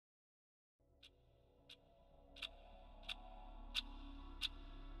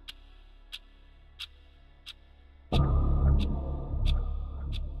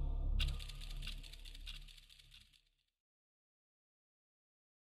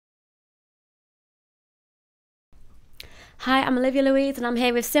Hi, I'm Olivia Louise and I'm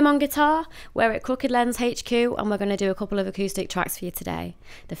here with Sim on guitar. We're at Crooked Lens HQ and we're going to do a couple of acoustic tracks for you today.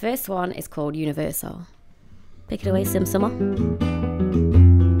 The first one is called Universal. Pick it away, Sim Summer.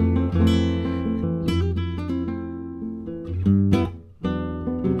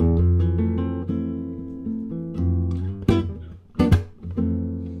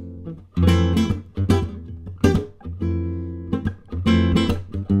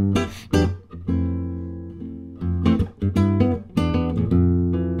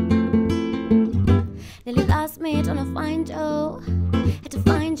 Nearly lost me trying to find you. Had to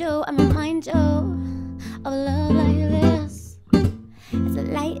find you and remind you of a love like this. It's a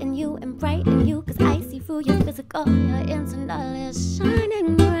light in you and bright in you, cause I see through your physical. Your internal is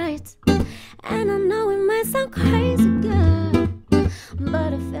shining bright. And I know it might sound crazy, girl,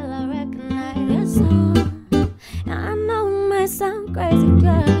 but I feel I recognize your song. And I know it might sound crazy,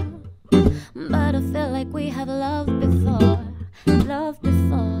 girl, but I feel like we have loved before. Loved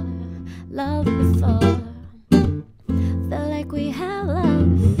before. Loved before. Feel like we have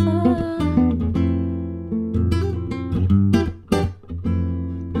loved before.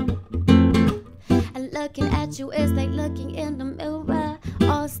 And looking at you is like looking in the mirror.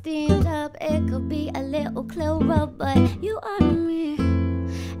 All steamed up, it could be a little clearer, but you are me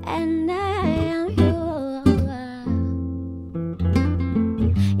and I am you.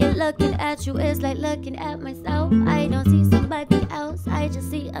 Yeah, looking at you is like looking at myself. I don't see somebody else, I just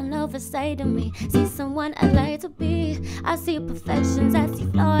see another side of me. See someone I like to be. I see imperfections, I see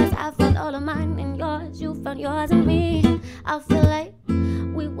flaws. I found all of mine in yours, you found yours in me. I feel like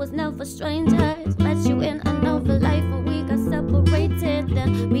we was never strangers. Met you in another life and we got separated,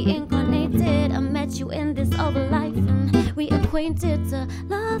 then reincarnated. I met you in this other life and we acquainted to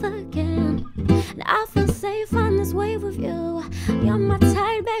love again. And I feel safe on this wave with you. You're my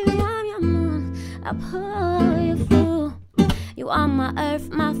tide, baby, I'm your moon. I pull you through. You are my earth,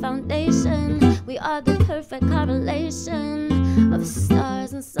 my foundation. We are the perfect correlation of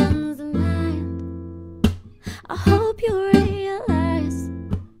stars and suns aligned. I hope you realize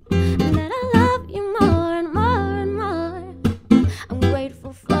that I love you more and more and more. I'm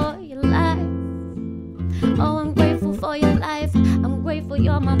grateful for your life. Oh, I'm grateful for your life. I'm grateful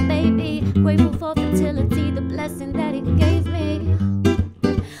you're my baby. Grateful for fertility, the blessing that it gave me.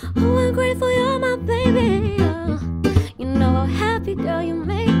 Oh, I'm grateful you're my baby. Oh, you know how happy, girl, you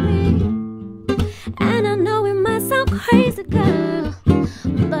make me. And I know it might sound crazy, girl,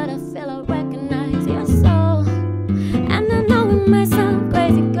 but I feel I recognize your soul. And I know it might sound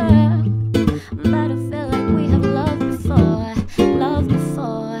crazy, girl, but I feel like we have loved before. Loved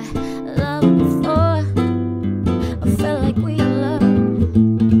before. Loved before. I feel like we have loved.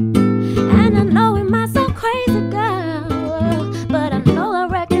 And I know it might sound crazy, girl, but I know I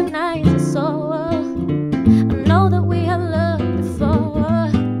recognize your soul. I know that we have loved before.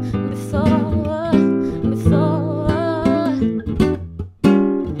 Before. Before.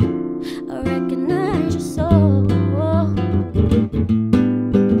 I recognize your soul.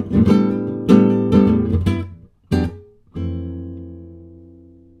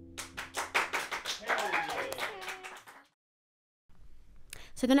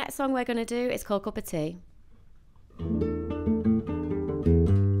 So the next song we're going to do is called Cup of Tea.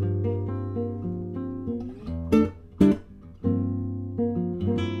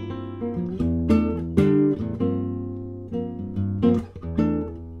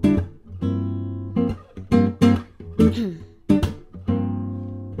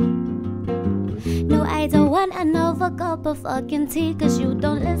 No, I don't want another cup of fucking tea, cause you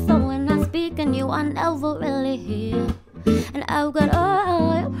don't listen when I speak and you are never really here. And I've got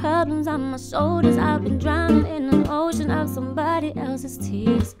all your problems on my shoulders. I've been drowning in an ocean of somebody else's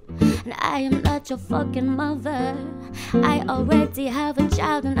tears. And I am not your fucking mother. I already have a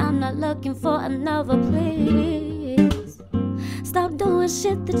child and I'm not looking for another, please. Stop doing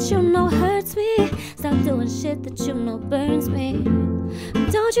shit that you know hurts me. Stop doing shit that you know burns me.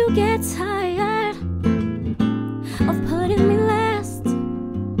 Don't you get tired of putting me last?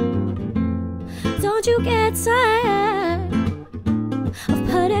 Don't you get tired of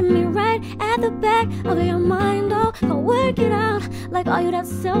putting me right at the back of your mind? Oh, go work it out. Like, are you that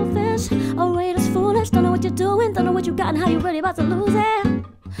selfish? Or are you just foolish? Don't know what you're doing, don't know what you got and how you really about to lose it.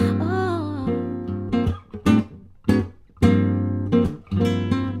 Oh,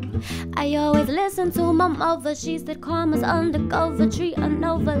 I always listen to my mother. She said karma's undercover. Treat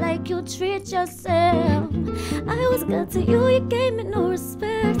another like you treat yourself. I was good to you, you gave me no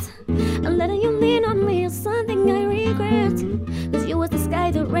respect. And letting you lean on me is something I regret. Cause you was the sky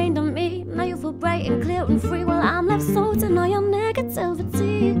that rained on me. Now you feel bright and clear and free, while I'm left salting all your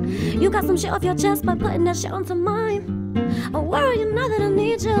negativity. You got some shit off your chest by putting that shit onto mine. I worry now that I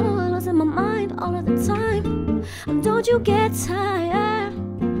need you, losing my mind all of the time. And don't you get tired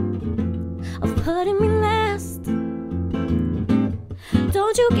of putting me last?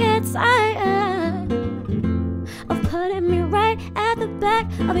 Don't you get tired of putting me right at the back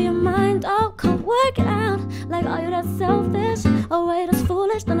of your mind? Oh, come work it out. Like, are you that selfish? Oh, wait, that's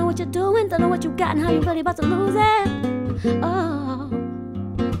foolish. Don't know what you're doing, don't know what you got and how you really about to lose it. Oh,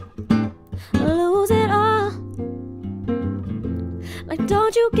 lose it all. Like,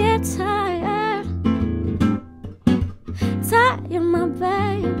 don't you get tired? Tired, my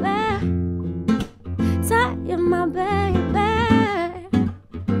baby. Tired, my baby.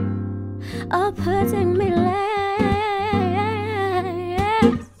 Of putting me last.